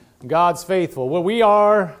God's faithful. Well, we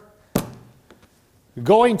are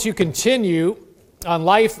going to continue on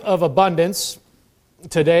Life of Abundance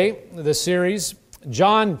today, the series.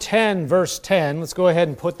 John 10, verse 10. Let's go ahead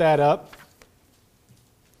and put that up.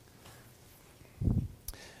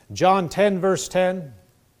 John 10, verse 10.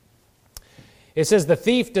 It says, "The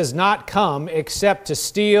thief does not come except to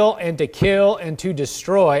steal and to kill and to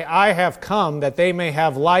destroy. I have come that they may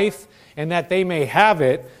have life and that they may have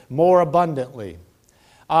it more abundantly."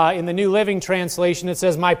 In the New Living Translation, it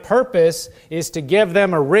says, "My purpose is to give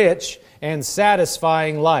them a rich and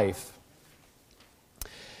satisfying life."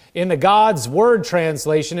 In the God's Word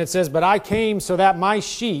translation, it says, "But I came so that my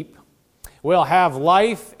sheep will have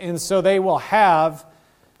life, and so that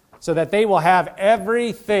they will have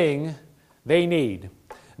everything they need."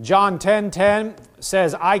 John 10:10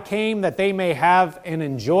 says, "I came that they may have and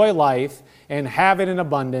enjoy life and have it in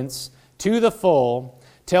abundance to the full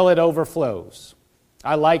till it overflows."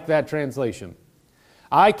 I like that translation.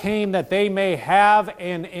 I came that they may have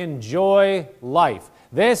and enjoy life.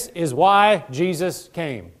 This is why Jesus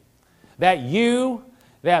came. That you,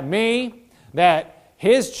 that me, that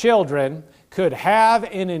His children could have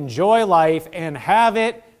and enjoy life and have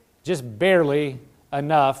it just barely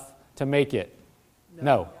enough to make it.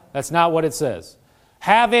 No, that's not what it says.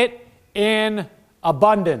 Have it in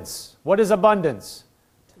abundance. What is abundance?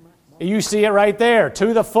 You see it right there.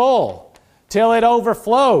 To the full. Till it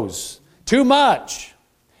overflows. Too much.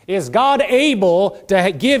 Is God able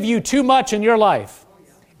to give you too much in your life?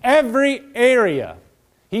 Every area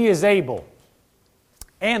He is able.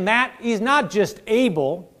 And that He's not just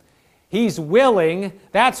able, He's willing.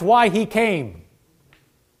 That's why He came.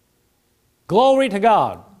 Glory to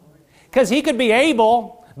God. Because He could be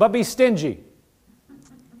able, but be stingy.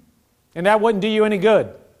 And that wouldn't do you any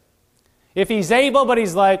good. If He's able, but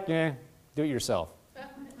He's like, do it yourself.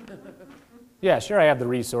 Yeah, sure, I have the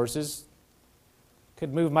resources.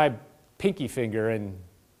 Could move my pinky finger and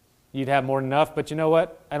you'd have more than enough, but you know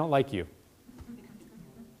what? I don't like you.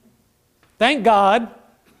 Thank God,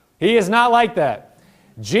 He is not like that.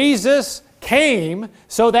 Jesus came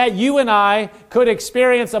so that you and I could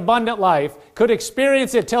experience abundant life, could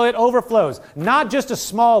experience it till it overflows. Not just a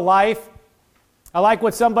small life. I like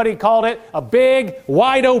what somebody called it, a big,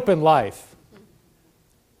 wide open life.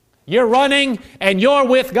 You're running and you're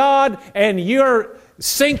with God and you're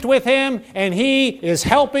synced with Him and He is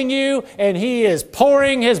helping you and He is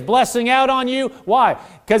pouring His blessing out on you. Why?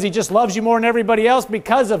 Because He just loves you more than everybody else,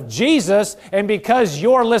 because of Jesus and because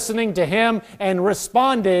you're listening to Him and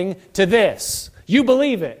responding to this. You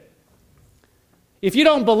believe it. If you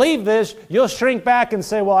don't believe this, you'll shrink back and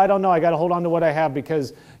say, well, I don't know, I got to hold on to what I have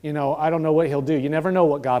because, I don't know what He'll do. You never know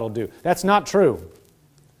what God will do. That's not true.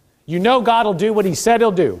 You know God will do what He said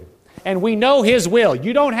He'll do. And we know His will.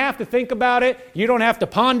 You don't have to think about it. You don't have to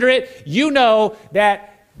ponder it. You know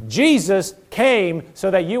that Jesus came so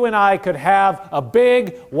that you and I could have a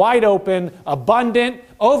big, wide open, abundant,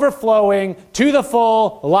 overflowing, to the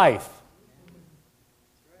full life.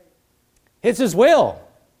 It's His will.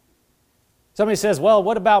 Somebody says, well,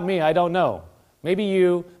 what about me? I don't know. Maybe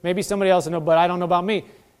you, maybe somebody else will know, but I don't know about me.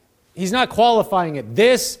 He's not qualifying it.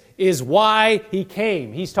 This is why He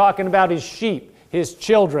came. He's talking about His sheep, His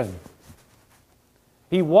children.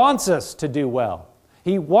 He wants us to do well.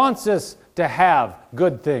 He wants us to have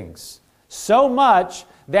good things. So much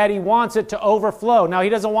that He wants it to overflow. Now, He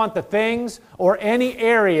doesn't want the things or any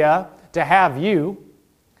area to have you,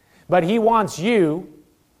 but He wants you.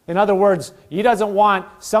 In other words, He doesn't want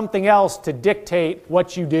something else to dictate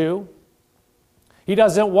what you do. He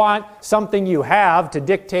doesn't want something you have to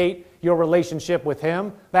dictate your relationship with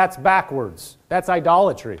Him. That's backwards. That's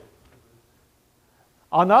idolatry.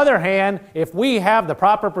 On the other hand, if we have the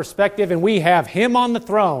proper perspective and we have Him on the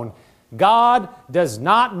throne, God does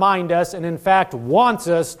not mind us and in fact wants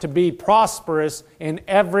us to be prosperous in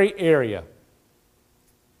every area.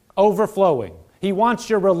 Overflowing. He wants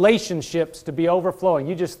your relationships to be overflowing.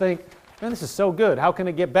 You just think, man, this is so good. How can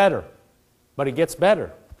it get better? But it gets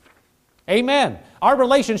better. Amen. Our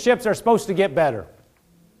relationships are supposed to get better.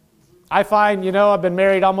 I find, I've been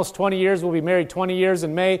married almost 20 years. We'll be married 20 years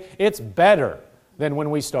in May. It's better than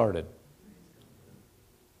when we started.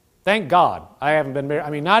 Thank God I haven't been married.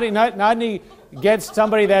 I mean, not any against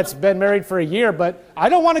somebody that's been married for a year, but I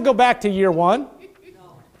don't want to go back to year one.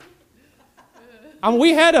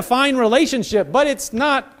 We had a fine relationship, but it's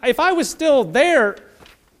not, if I was still there,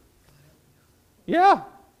 yeah,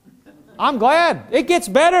 I'm glad. It gets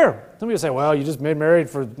better. Some people say, well, you just been married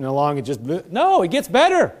for long, it just, no, it gets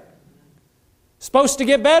better. Supposed to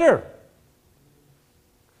get better.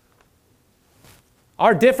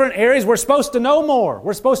 Our different areas, we're supposed to know more.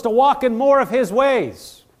 We're supposed to walk in more of His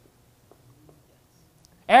ways.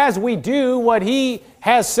 as we do what He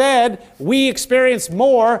has said, we experience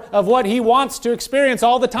more of what He wants to experience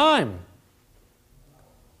all the time.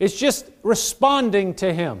 It's just responding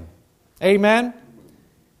to Him. Amen?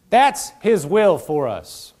 That's His will for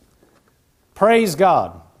us. Praise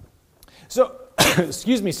God. So,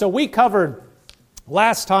 excuse me, so we covered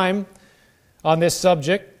last time on this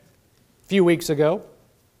subject, a few weeks ago.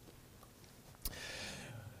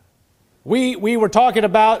 We were talking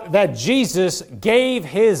about that Jesus gave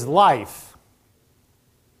His life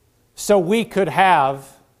so we could have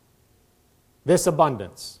this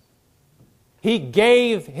abundance. He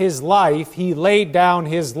gave His life. He laid down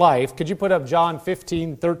His life. Could you put up John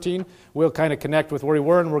 15:13? We'll kind of connect with where we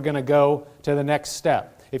were, and we're going to go to the next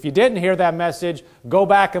step. If you didn't hear that message, go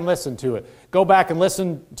back and listen to it. Go back and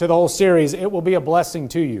listen to the whole series. It will be a blessing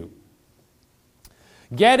to you.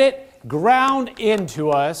 Get it ground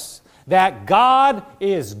into us that God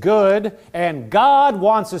is good and God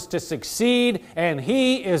wants us to succeed and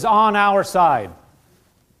He is on our side.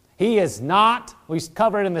 He is not, we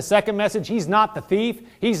covered in the second message, He's not the thief,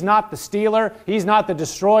 He's not the stealer, He's not the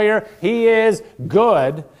destroyer. He is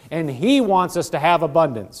good and He wants us to have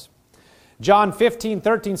abundance. John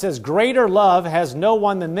 15:13 says, "Greater love has no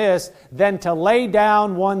one than this, than to lay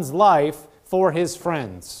down one's life for his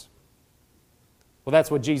friends." Well, that's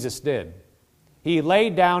what Jesus did. He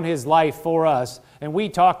laid down His life for us, and we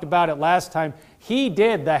talked about it last time. He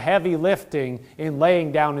did the heavy lifting in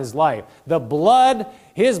laying down His life. The blood,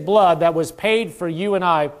 His blood that was paid for you and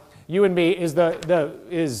I, you and me, is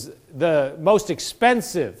the most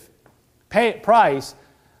expensive price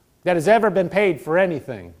that has ever been paid for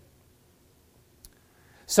anything.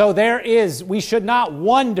 So we should not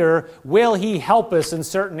wonder, will He help us in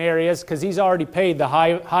certain areas, because He's already paid the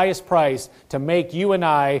highest price to make you and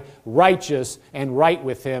I righteous and right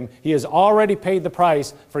with Him. He has already paid the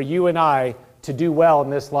price for you and I to do well in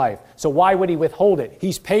this life. So why would He withhold it?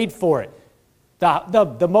 He's paid for it.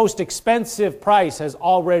 The most expensive price has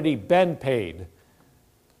already been paid.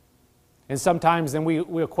 And sometimes then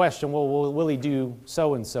we'll question, well, will He do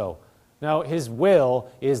so and so? No, His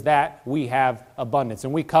will is that we have abundance.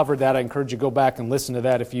 And we covered that. I encourage you to go back and listen to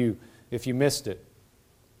that if you missed it.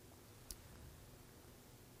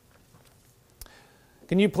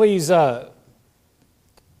 Can you please, let's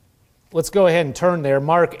go ahead and turn there.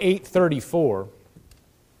 Mark 8:34.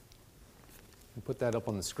 Put that up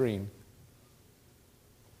on the screen.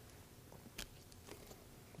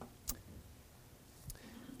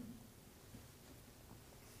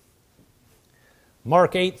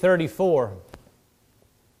 Mark 8:34.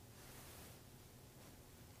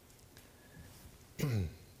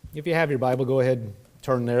 If you have your Bible, go ahead and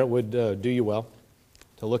turn there. It would do you well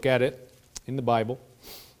to look at it in the Bible.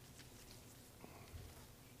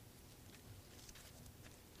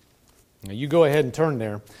 Now you go ahead and turn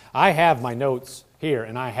there. I have my notes here,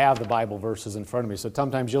 and I have the Bible verses in front of me, so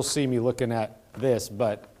sometimes you'll see me looking at this,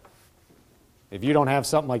 but if you don't have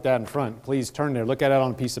something like that in front, please turn there. Look at it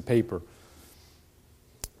on a piece of paper.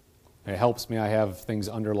 It helps me. I have things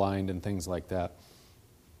underlined and things like that.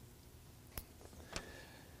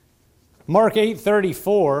 Mark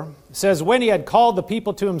 8:34 says, "When He had called the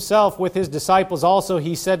people to Himself with His disciples also,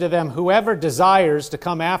 He said to them, 'Whoever desires to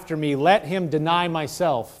come after me, let him deny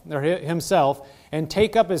himself, and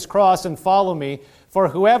take up his cross and follow me. For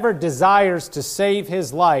whoever desires to save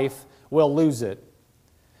his life will lose it.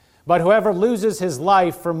 But whoever loses his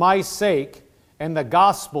life for my sake and the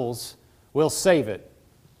gospel's will save it.'"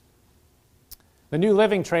 The New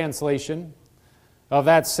Living Translation of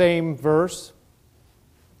that same verse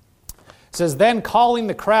says, "Then calling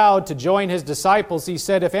the crowd to join His disciples, He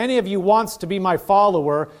said, 'If any of you wants to be my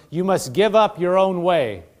follower, you must give up your own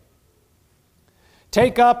way.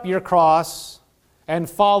 Take up your cross and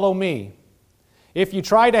follow me. If you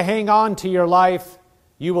try to hang on to your life,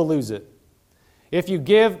 you will lose it. If you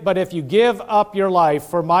give up your life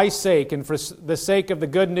for my sake and for the sake of the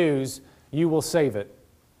good news, you will save it.'"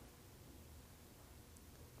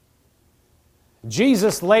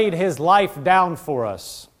 Jesus laid His life down for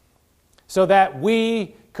us so that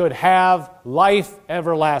we could have life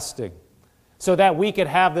everlasting, so that we could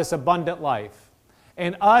have this abundant life.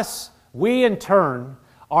 And we in turn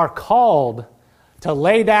are called to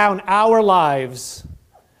lay down our lives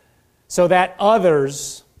so that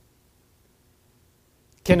others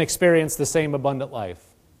can experience the same abundant life.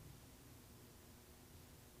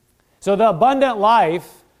 So the abundant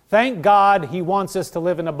life, thank God He wants us to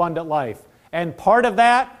live an abundant life. And part of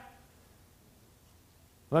that,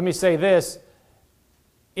 let me say this,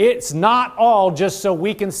 it's not all just so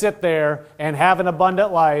we can sit there and have an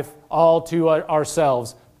abundant life all to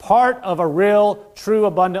ourselves. Part of a real, true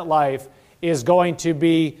abundant life is going to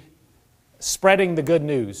be spreading the good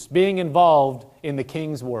news, being involved in the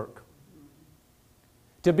King's work.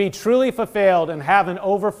 To be truly fulfilled and have an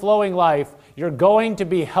overflowing life, you're going to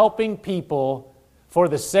be helping people for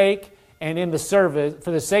the sake and in the service,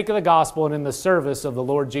 for the sake of the gospel and in the service of the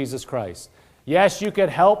Lord Jesus Christ. Yes, you could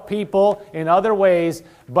help people in other ways,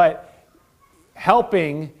 but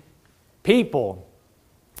helping people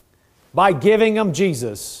by giving them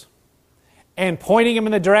Jesus and pointing them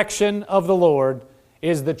in the direction of the Lord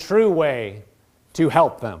is the true way to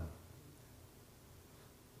help them.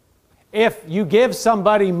 If you give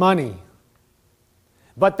somebody money,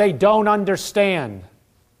 but they don't understand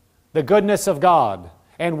the goodness of God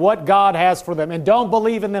and what God has for them, and don't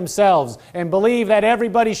believe in themselves, and believe that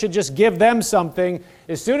everybody should just give them something,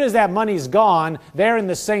 as soon as that money's gone, they're in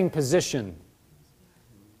the same position.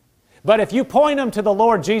 But if you point them to the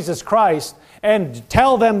Lord Jesus Christ and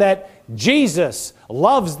tell them that Jesus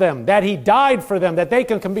loves them, that He died for them, that they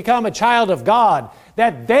can become a child of God,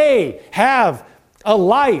 that they have a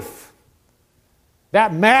life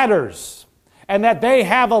that matters, and that they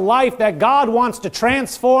have a life that God wants to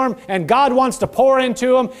transform and God wants to pour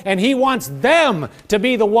into them, and He wants them to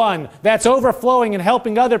be the one that's overflowing and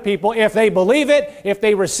helping other people. If they believe it, if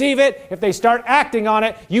they receive it, if they start acting on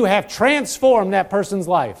it, you have transformed that person's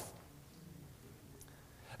life.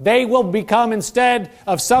 They will become, instead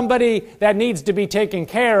of somebody that needs to be taken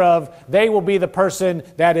care of, they will be the person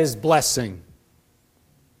that is blessing.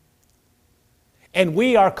 And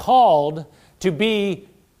we are called to be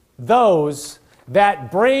those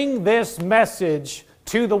that bring this message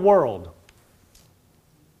to the world.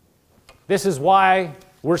 This is why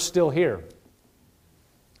we're still here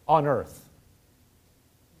on earth.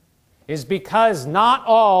 Is because not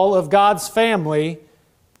all of God's family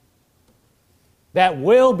that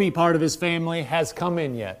will be part of His family has come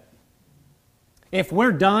in yet. If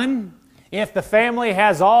we're done, if the family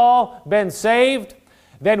has all been saved,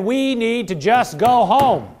 then we need to just go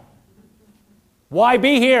home. Why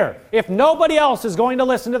be here if nobody else is going to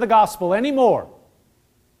listen to the gospel anymore?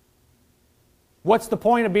 What's the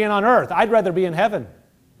point of being on earth? I'd rather be in heaven.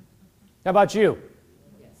 How about you?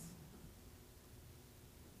 Yes.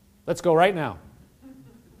 Let's go right now.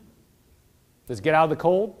 Let's get out of the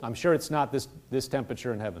cold. I'm sure it's not this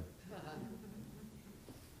temperature in heaven.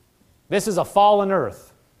 This is a fallen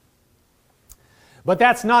earth. But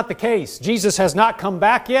that's not the case. Jesus has not come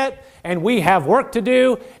back yet, and we have work to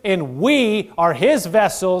do, and we are His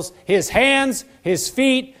vessels, His hands, His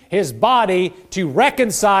feet, His body to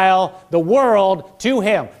reconcile the world to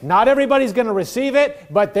Him. Not everybody's going to receive it,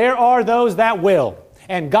 but there are those that will,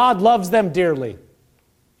 and God loves them dearly.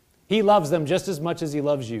 He loves them just as much as He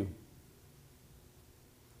loves you.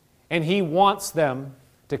 And He wants them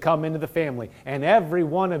to come into the family. And every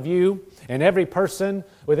one of you and every person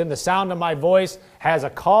within the sound of my voice has a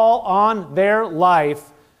call on their life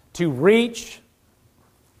to reach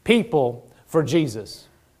people for Jesus.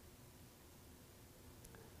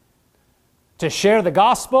 To share the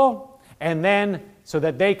gospel, and then so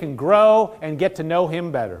that they can grow and get to know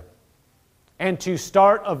Him better. And to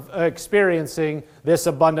start experiencing this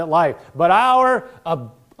abundant life. But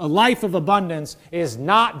a life of abundance is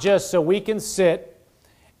not just so we can sit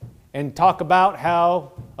and talk about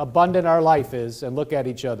how abundant our life is and look at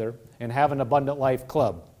each other and have an abundant life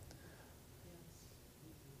club.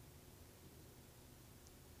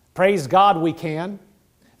 Praise God we can.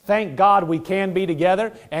 Thank God we can be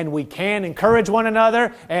together and we can encourage one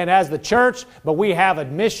another and as the church, but we have a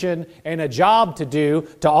mission and a job to do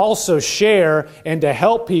to also share and to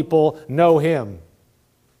help people know Him.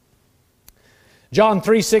 John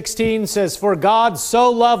 3:16 says, "For God so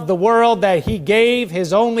loved the world that He gave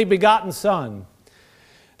His only begotten Son,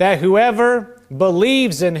 that whoever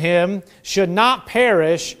believes in Him should not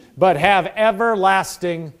perish, but have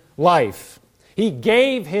everlasting life." He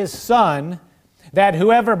gave His Son that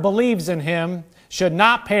whoever believes in Him should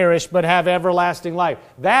not perish, but have everlasting life.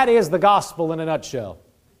 That is the gospel in a nutshell.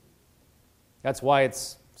 That's why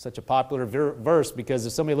it's such a popular verse, because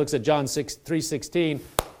if somebody looks at John 3:16,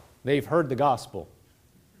 they've heard the gospel.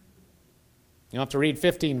 You don't have to read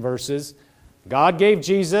 15 verses. God gave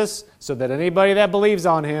Jesus so that anybody that believes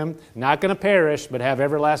on Him, not going to perish, but have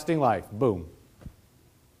everlasting life. Boom.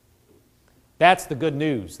 That's the good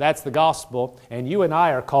news. That's the gospel. And you and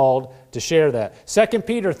I are called to share that. 2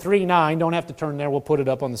 Peter 3:9, don't have to turn there, we'll put it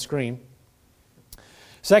up on the screen.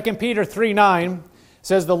 2 Peter 3:9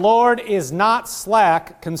 says, "The Lord is not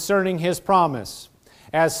slack concerning His promise,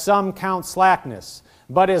 as some count slackness,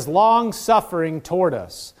 but is long-suffering toward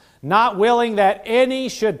us, not willing that any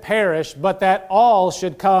should perish, but that all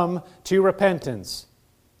should come to repentance."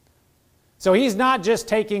 So He's not just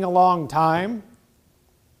taking a long time.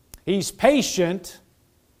 He's patient.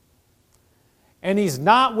 And He's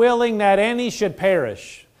not willing that any should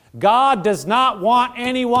perish. God does not want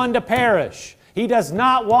anyone to perish. He does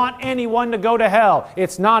not want anyone to go to hell.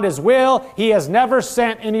 It's not His will. He has never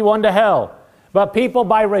sent anyone to hell. But people,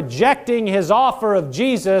 by rejecting His offer of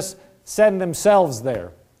Jesus, send themselves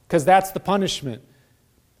there, because that's the punishment.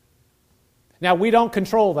 Now, we don't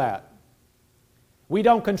control that. We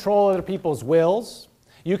don't control other people's wills.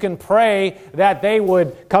 You can pray that they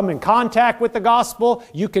would come in contact with the gospel.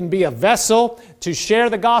 You can be a vessel to share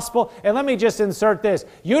the gospel. And let me just insert this.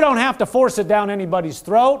 You don't have to force it down anybody's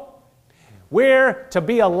throat. We're to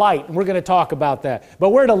be a light, and we're going to talk about that.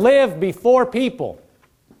 But we're to live before people,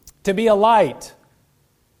 to be a light,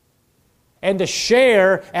 and to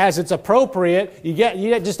share as it's appropriate. You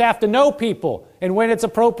just have to know people, and when it's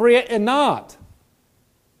appropriate and not.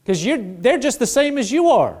 Because they're just the same as you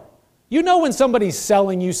are. You know when somebody's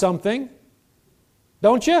selling you something,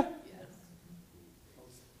 don't you? Yes.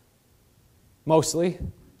 Mostly.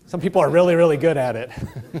 Some people are really, really good at it.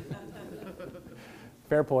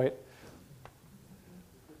 Fair point.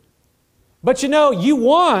 But you know, you do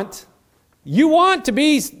want to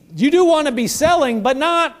be selling, but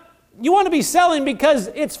not, you want to be selling because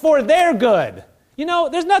it's for their good. You know,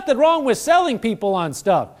 there's nothing wrong with selling people on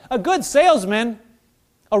stuff. A good salesman,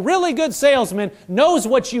 a really good salesman, knows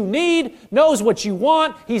what you need, knows what you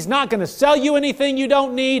want. He's not going to sell you anything you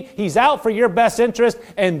don't need. He's out for your best interest,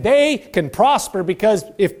 and they can prosper because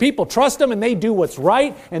if people trust them and they do what's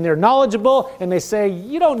right and they're knowledgeable and they say,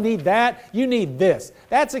 you don't need that, you need this.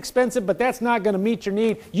 That's expensive, but that's not going to meet your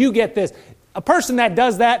need. You get this. A person that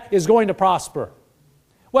does that is going to prosper.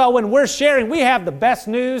 Well, when we're sharing, we have the best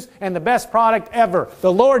news and the best product ever.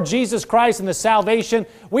 The Lord Jesus Christ and the salvation.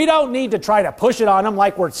 We don't need to try to push it on them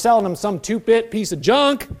like we're selling them some two-bit piece of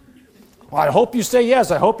junk. Well, I hope you say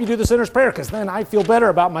yes. I hope you do the sinner's prayer because then I feel better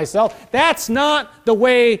about myself. That's not the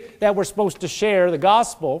way that we're supposed to share the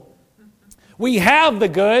gospel. We have the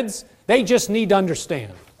goods. They just need to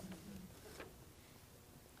understand.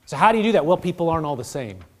 So how do you do that? Well, people aren't all the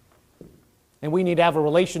same. And we need to have a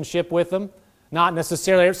relationship with them. Not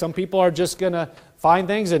necessarily, some people are just going to find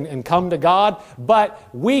things and come to God, but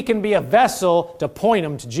we can be a vessel to point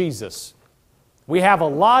them to Jesus. We have a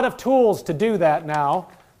lot of tools to do that now.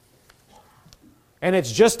 And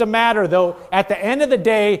it's just a matter, though, at the end of the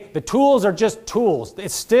day, the tools are just tools.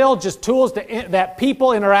 It's still just tools that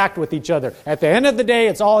people interact with each other. At the end of the day,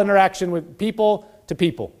 it's all interaction with people to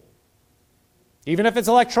people. Even if it's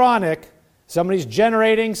electronic, somebody's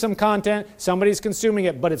generating some content, somebody's consuming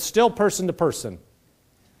it, but it's still person to person.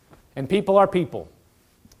 And people are people.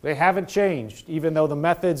 They haven't changed, even though the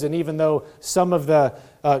methods and even though some of the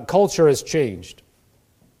culture has changed.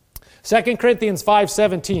 2 Corinthians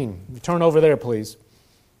 5:17. Turn over there, please.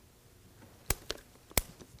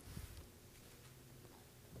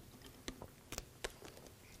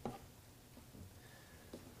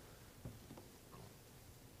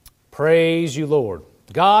 Praise you, Lord.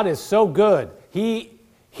 God is so good.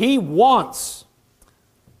 He wants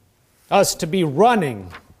us to be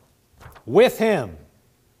running with Him.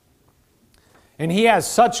 And He has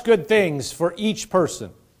such good things for each person.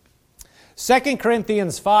 2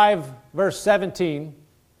 Corinthians 5, verse 17.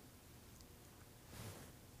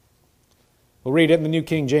 We'll read it in the New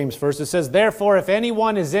King James first. It says, "Therefore, if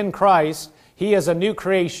anyone is in Christ, he is a new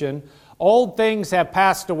creation. Old things have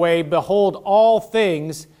passed away. Behold, all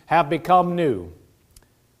things have become new."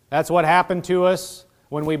 That's what happened to us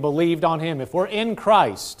when we believed on Him. If we're in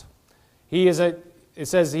Christ, it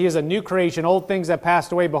says He is a new creation. Old things have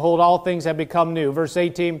passed away. Behold, all things have become new. Verse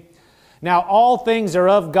 18, "Now all things are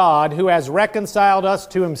of God, who has reconciled us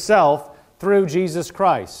to Himself through Jesus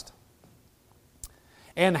Christ,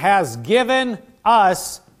 and has given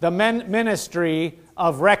us the ministry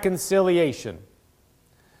of reconciliation."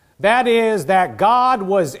 That is, that God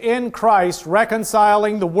was in Christ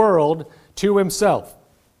reconciling the world to Himself.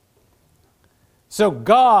 So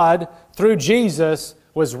God, through Jesus,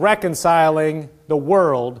 was reconciling the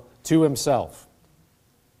world to Himself.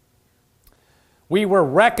 We were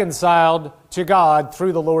reconciled to God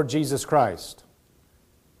through the Lord Jesus Christ.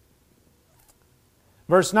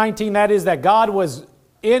 Verse 19, that is, that God was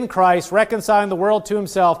in Christ reconciling the world to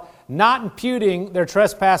Himself, not imputing their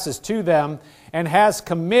trespasses to them, and has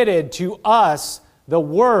committed to us the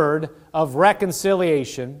word of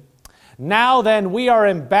reconciliation. Now then, we are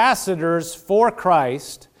ambassadors for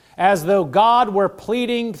Christ. As though God were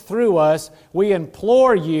pleading through us, we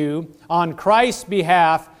implore you on Christ's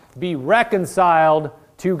behalf, be reconciled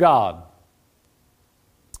to God.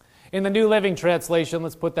 In the New Living Translation,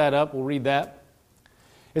 let's put that up, we'll read that.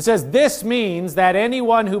 It says, this means that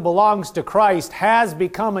anyone who belongs to Christ has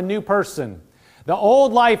become a new person. The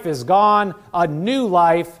old life is gone, a new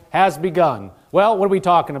life has begun. Well, what are we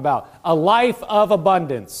talking about? A life of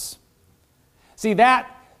abundance. See,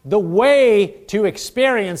 the way to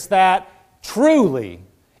experience that truly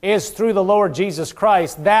is through the Lord Jesus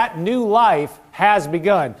Christ. That new life has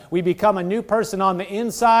begun. We become a new person on the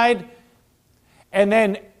inside, and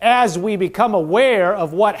then as we become aware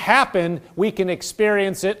of what happened, we can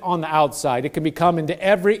experience it on the outside. It can become into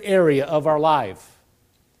every area of our life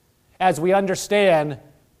as we understand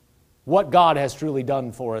what God has truly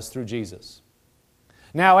done for us through Jesus.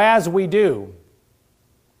 Now, as we do,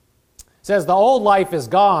 it says the old life is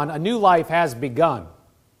gone, a new life has begun.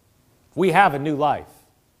 We have a new life.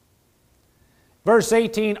 Verse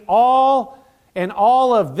 18, all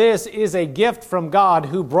of this is a gift from God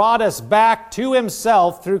who brought us back to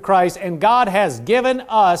Himself through Christ, and God has given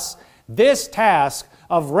us this task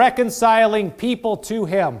of reconciling people to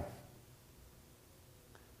Him.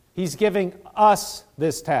 He's giving us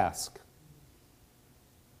this task.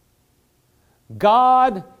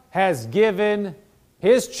 God has given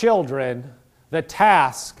His children the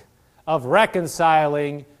task of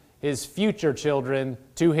reconciling His future children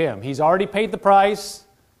to Him. He's already paid the price,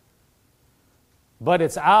 but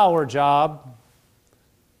it's our job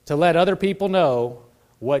to let other people know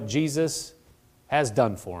what Jesus has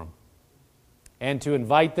done for them and to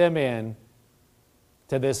invite them in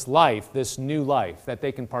to this life, this new life, that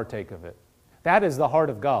they can partake of it. That is the heart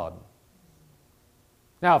of God.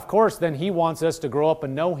 Now, of course, then He wants us to grow up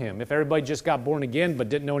and know Him. If everybody just got born again but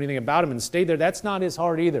didn't know anything about Him and stayed there, that's not His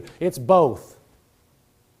heart either. It's both.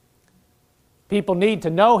 People need to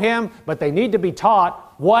know Him, but they need to be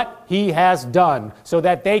taught what He has done so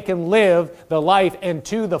that they can live the life and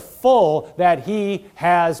to the full that He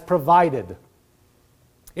has provided.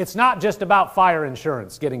 It's not just about fire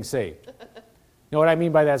insurance, getting saved. You know what I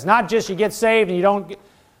mean by that? It's not just you get saved and you don't,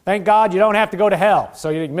 thank God you don't have to go to hell, so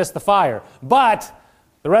you miss the fire. But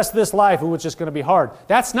the rest of this life, it's just going to be hard.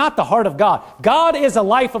 That's not the heart of God. God is a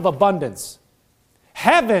life of abundance.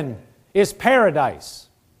 Heaven is paradise.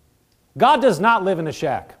 God does not live in a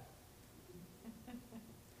shack.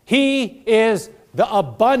 He is the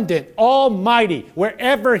abundant, almighty.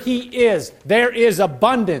 Wherever He is, there is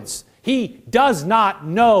abundance. He does not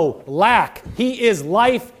know lack. He is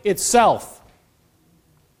life itself.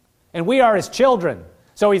 And we are His children.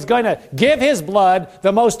 So He's going to give His blood,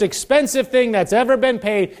 the most expensive thing that's ever been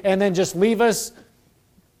paid, and then just leave us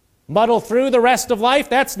muddle through the rest of life?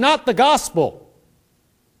 That's not the gospel.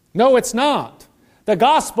 No, it's not. The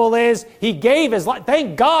gospel is He gave His life.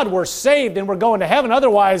 Thank God we're saved and we're going to heaven.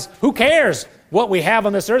 Otherwise, who cares what we have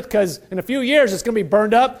on this earth? Because in a few years it's going to be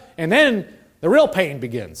burned up, and then the real pain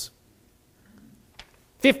begins.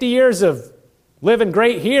 50 years of living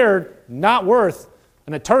great here, not worth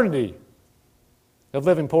an eternity of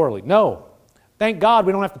living poorly. No. Thank God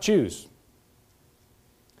we don't have to choose.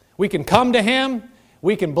 We can come to Him,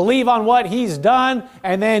 we can believe on what He's done,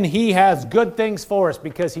 and then He has good things for us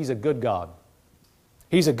because He's a good God.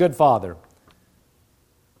 He's a good Father.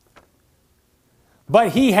 But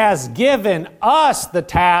He has given us the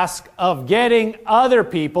task of getting other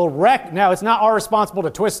people now, it's not our responsibility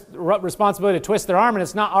to twist their arm, and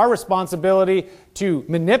it's not our responsibility to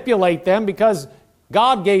manipulate them, because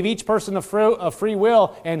God gave each person a free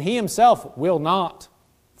will, and He Himself will not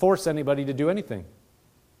force anybody to do anything.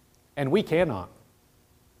 And we cannot.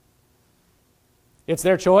 It's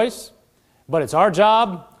their choice, but it's our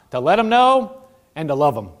job to let them know and to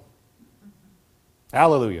love them.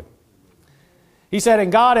 Hallelujah. He said,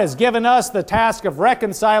 and God has given us the task of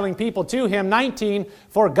reconciling people to Him. 19,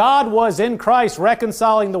 for God was in Christ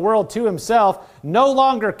reconciling the world to Himself, no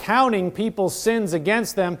longer counting people's sins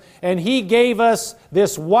against them, and He gave us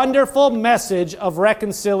this wonderful message of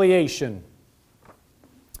reconciliation.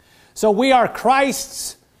 So we are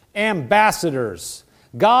Christ's ambassadors.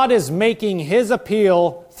 God is making His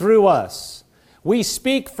appeal through us. We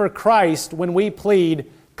speak for Christ when we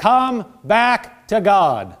plead, come back to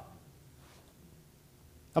God.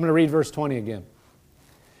 I'm going to read verse 20 again.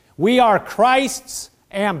 We are Christ's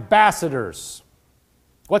ambassadors.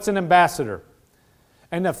 What's an ambassador?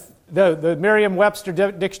 And the Merriam-Webster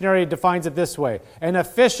dictionary defines it this way: an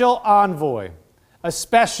official envoy,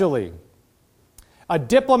 especially a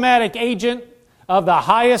diplomatic agent of the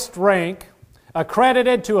highest rank,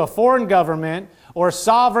 accredited to a foreign government, or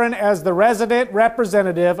sovereign as the resident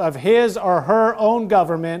representative of his or her own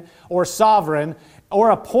government or sovereign,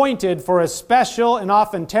 or appointed for a special and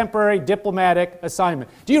often temporary diplomatic assignment.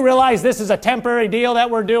 Do you realize this is a temporary deal that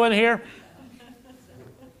we're doing here?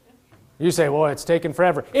 You say, well, it's taken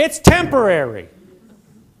forever. It's temporary.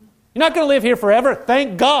 You're not going to live here forever.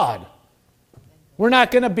 Thank God. We're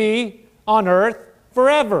not going to be on earth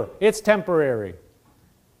forever. It's temporary.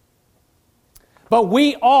 But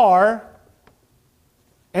we are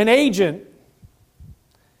an agent.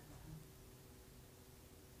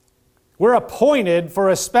 We're appointed for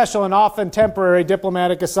a special and often temporary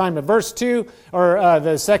diplomatic assignment. Verse 2, or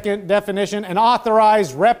the second definition, an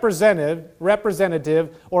authorized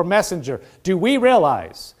representative or messenger. Do we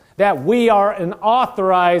realize that we are an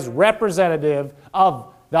authorized representative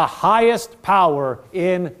of the highest power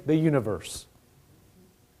in the universe?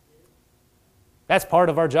 That's part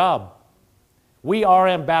of our job. We are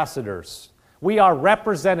ambassadors. We are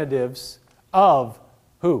representatives of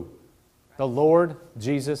who? The Lord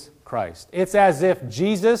Jesus Christ. It's as if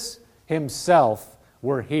Jesus himself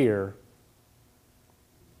were here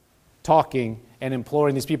talking and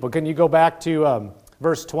imploring these people. Can you go back to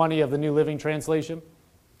verse 20 of the New Living Translation?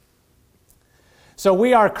 So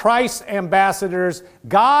we are Christ's ambassadors.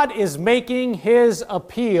 God is making his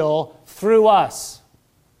appeal through us.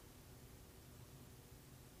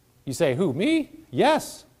 You say, who, me?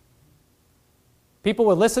 Yes. People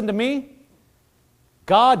would listen to me.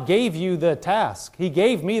 God gave you the task. He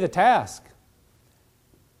gave me the task.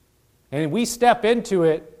 And we step into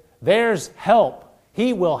it, there's help.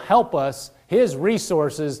 He will help us. His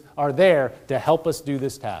resources are there to help us do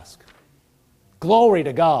this task. Glory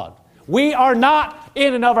to God. We are not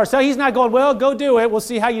in and of ourselves. He's not going, well, go do it. We'll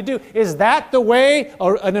see how you do. Is that the way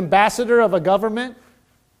an ambassador of a government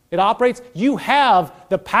it operates? You have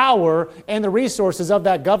the power and the resources of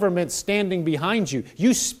that government standing behind you.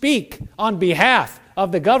 You speak on behalf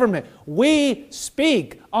of the government. We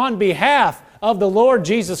speak on behalf of the Lord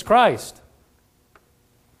Jesus Christ.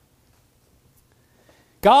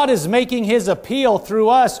 God is making his appeal through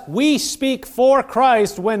us. We speak for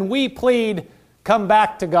Christ when we plead, come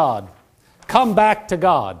back to God. Come back to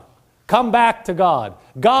God. Come back to God.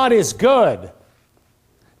 God is good.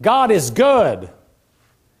 God is good.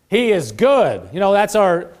 He is good. You know, that's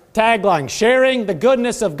our tagline, sharing the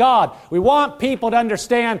goodness of God. We want people to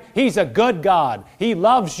understand He's a good God. He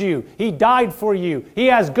loves you. He died for you. He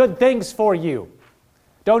has good things for you.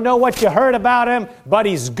 Don't know what you heard about Him, but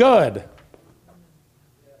He's good.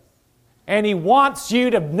 And He wants you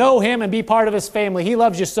to know Him and be part of His family. He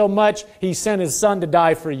loves you so much, He sent His Son to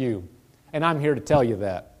die for you. And I'm here to tell you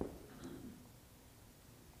that.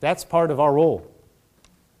 That's part of our role.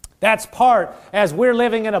 That's part, as we're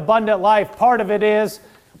living an abundant life, part of it is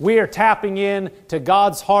we are tapping in to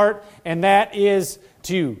God's heart, and that is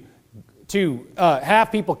to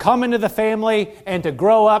have people come into the family and to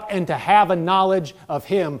grow up and to have a knowledge of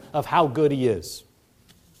Him, of how good He is.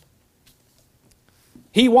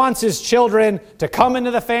 He wants His children to come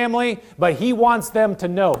into the family, but He wants them to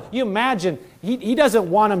know. You imagine, He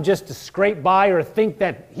doesn't want them just to scrape by or think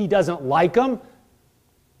that He doesn't like them.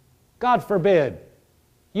 God forbid.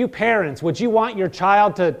 You parents, would you want your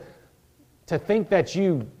child to think that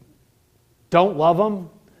you don't love them?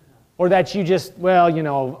 Or that you just, well, you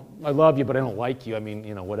know, I love you, but I don't like you. I mean,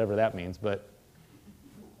 you know, whatever that means. But,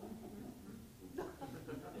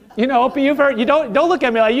 you know, you've heard, you don't look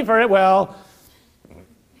at me like you've heard it. Well,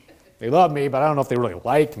 they love me, but I don't know if they really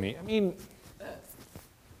like me. I mean,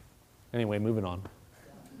 anyway, moving on.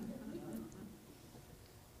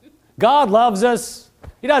 God loves us.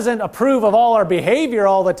 He doesn't approve of all our behavior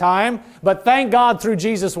all the time, but thank God through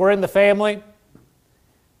Jesus we're in the family.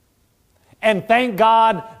 And thank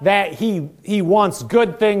God that He wants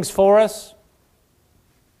good things for us.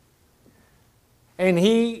 And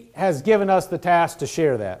He has given us the task to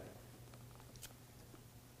share that.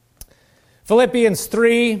 Philippians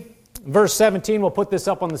 3, verse 17, we'll put this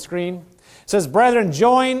up on the screen. It says, brethren,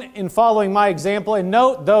 join in following my example and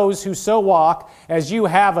note those who so walk as you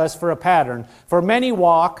have us for a pattern. For many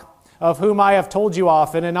walk, of whom I have told you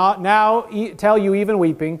often, and now tell you even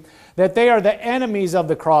weeping, that they are the enemies of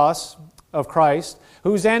the cross of Christ,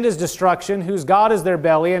 whose end is destruction, whose God is their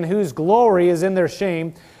belly, and whose glory is in their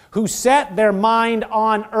shame, who set their mind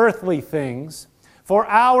on earthly things. For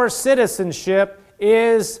our citizenship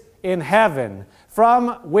is in heaven, from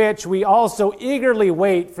which we also eagerly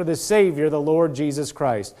wait for the Savior, the Lord Jesus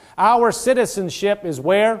Christ. Our citizenship is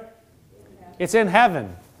where? It's in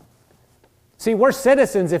heaven. See, we're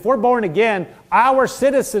citizens. If we're born again, our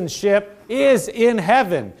citizenship is in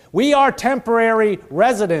heaven. We are temporary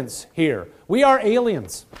residents here. We are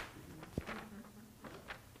aliens.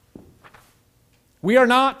 We are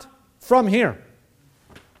not from here.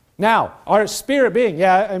 Now, our spirit being,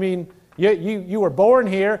 you were born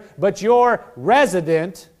here, but you're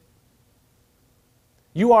resident.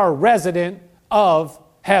 You are a resident of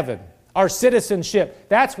heaven. Our citizenship.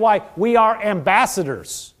 That's why we are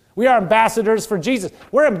ambassadors. We are ambassadors for Jesus.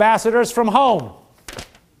 We're ambassadors from home.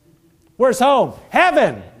 Where's home?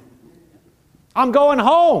 Heaven. I'm going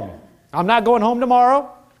home. I'm not going home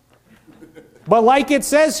tomorrow. But like it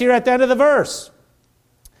says here at the end of the verse,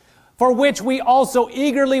 for which we also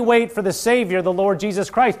eagerly wait for the Savior, the Lord Jesus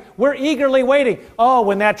Christ. We're eagerly waiting. Oh,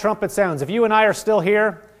 when that trumpet sounds, if you and I are still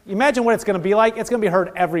here, imagine what it's going to be like. It's going to be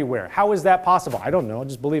heard everywhere. How is that possible? I don't know.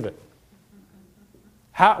 Just believe it.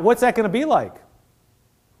 What's that going to be like?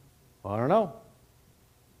 Well, I don't know.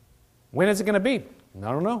 When is it going to be?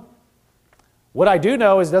 I don't know. What I do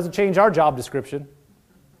know is it doesn't change our job description.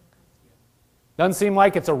 Doesn't seem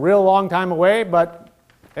like it's a real long time away, but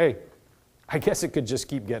hey, I guess it could just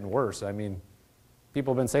keep getting worse. I mean,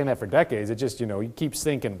 people have been saying that for decades. It just, you keep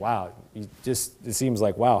thinking, wow, it seems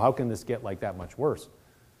like, wow, how can this get like that much worse?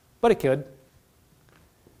 But it could.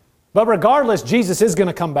 But regardless, Jesus is going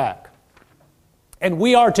to come back. And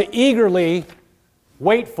we are to eagerly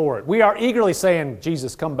wait for it. We are eagerly saying,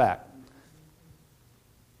 Jesus, come back.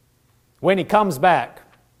 When He comes back,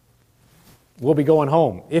 we'll be going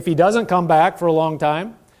home. If He doesn't come back for a long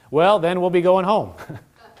time, well, then we'll be going home.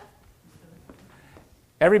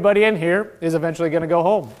 Everybody in here is eventually going to go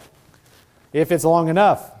home, if it's long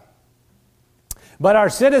enough. But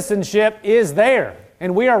our citizenship is there,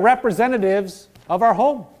 and we are representatives of our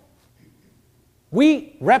home.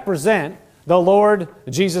 We represent the Lord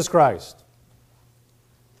Jesus Christ.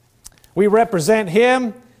 We represent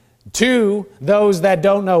Him to those that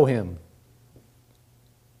don't know Him.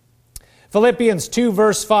 Philippians 2,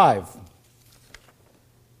 verse 5.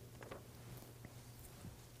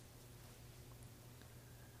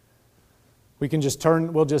 We can just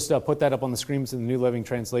we'll just put that up on the screens in the New Living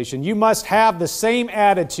Translation. You must have the same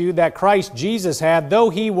attitude that Christ Jesus had.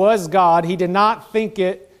 Though He was God, He did not think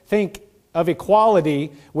of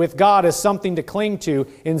equality with God as something to cling to.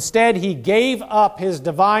 Instead, He gave up His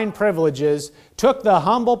divine privileges, took the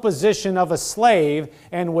humble position of a slave,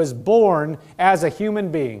 and was born as a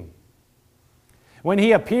human being. When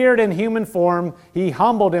He appeared in human form, He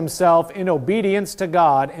humbled Himself in obedience to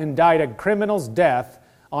God and died a criminal's death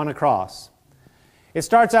on a cross. It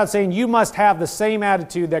starts out saying you must have the same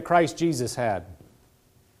attitude that Christ Jesus had.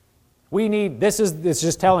 This is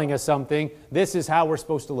just telling us something. This is how we're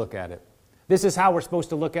supposed to look at it. This is how we're supposed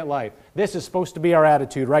to look at life. This is supposed to be our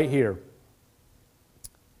attitude right here.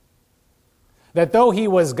 That though He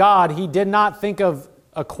was God, He did not think of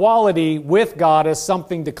equality with God as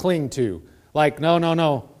something to cling to. Like,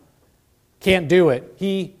 no, can't do it.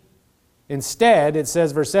 Instead, it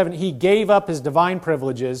says, verse 7, He gave up His divine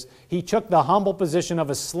privileges. He took the humble position of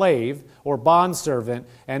a slave or bondservant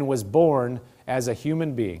and was born as a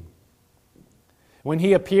human being. When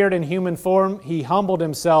He appeared in human form, He humbled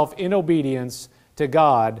Himself in obedience to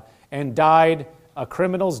God and died a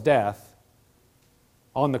criminal's death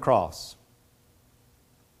on the cross.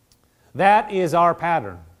 That is our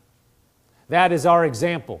pattern. That is our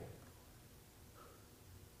example.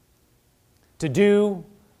 To do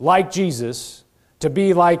like Jesus, to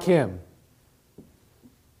be like Him.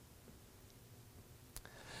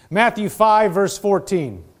 Matthew 5, verse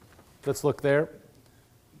 14. Let's look there.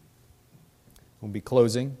 We'll be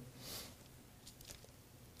closing.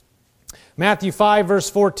 Matthew 5, verse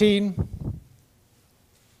 14.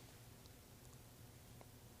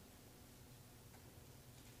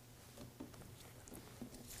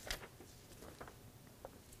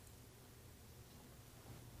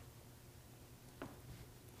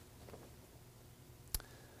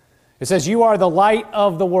 It says, you are the light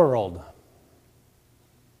of the world.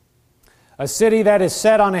 A city that is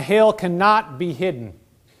set on a hill cannot be hidden.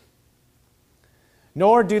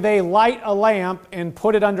 Nor do they light a lamp and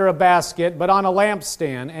put it under a basket, but on a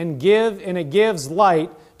lampstand, and it gives light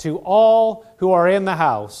to all who are in the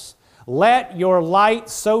house. Let your light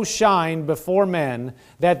so shine before men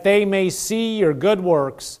that they may see your good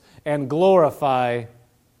works and glorify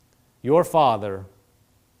your Father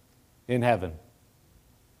in heaven.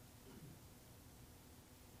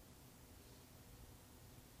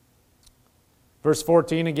 Verse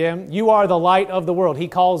 14 again, you are the light of the world. He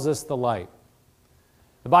calls us the light.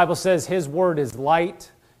 The Bible says His word is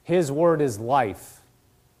light, His word is life.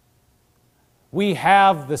 We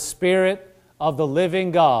have the Spirit of the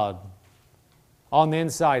living God on the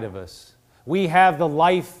inside of us. We have the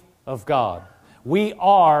life of God. We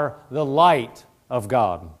are the light of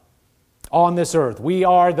God on this earth. We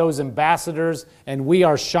are those ambassadors, and we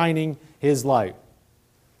are shining His light.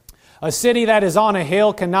 A city that is on a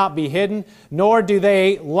hill cannot be hidden, nor do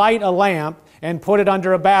they light a lamp and put it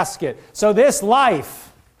under a basket. So this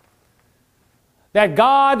life that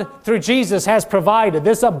God, through Jesus, has provided,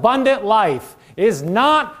 this abundant life, is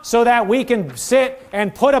not so that we can sit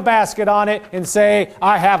and put a basket on it and say,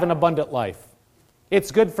 I have an abundant life.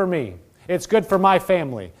 It's good for me. It's good for my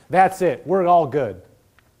family. That's it. We're all good.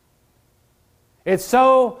 It's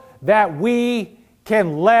so that we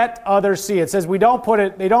can let others see. It says they don't put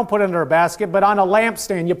it under a basket, but on a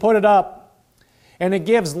lampstand. You put it up, and it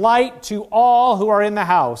gives light to all who are in the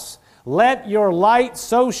house. Let your light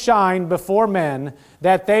so shine before men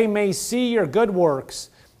that they may see your good works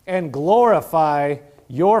and glorify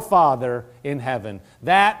your Father in heaven.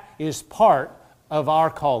 That is part of our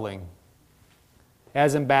calling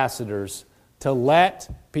as ambassadors, to let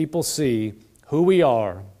people see who we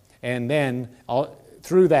are, and then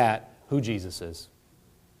through that, who Jesus is.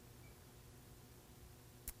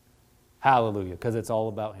 Hallelujah, because it's all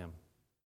about Him.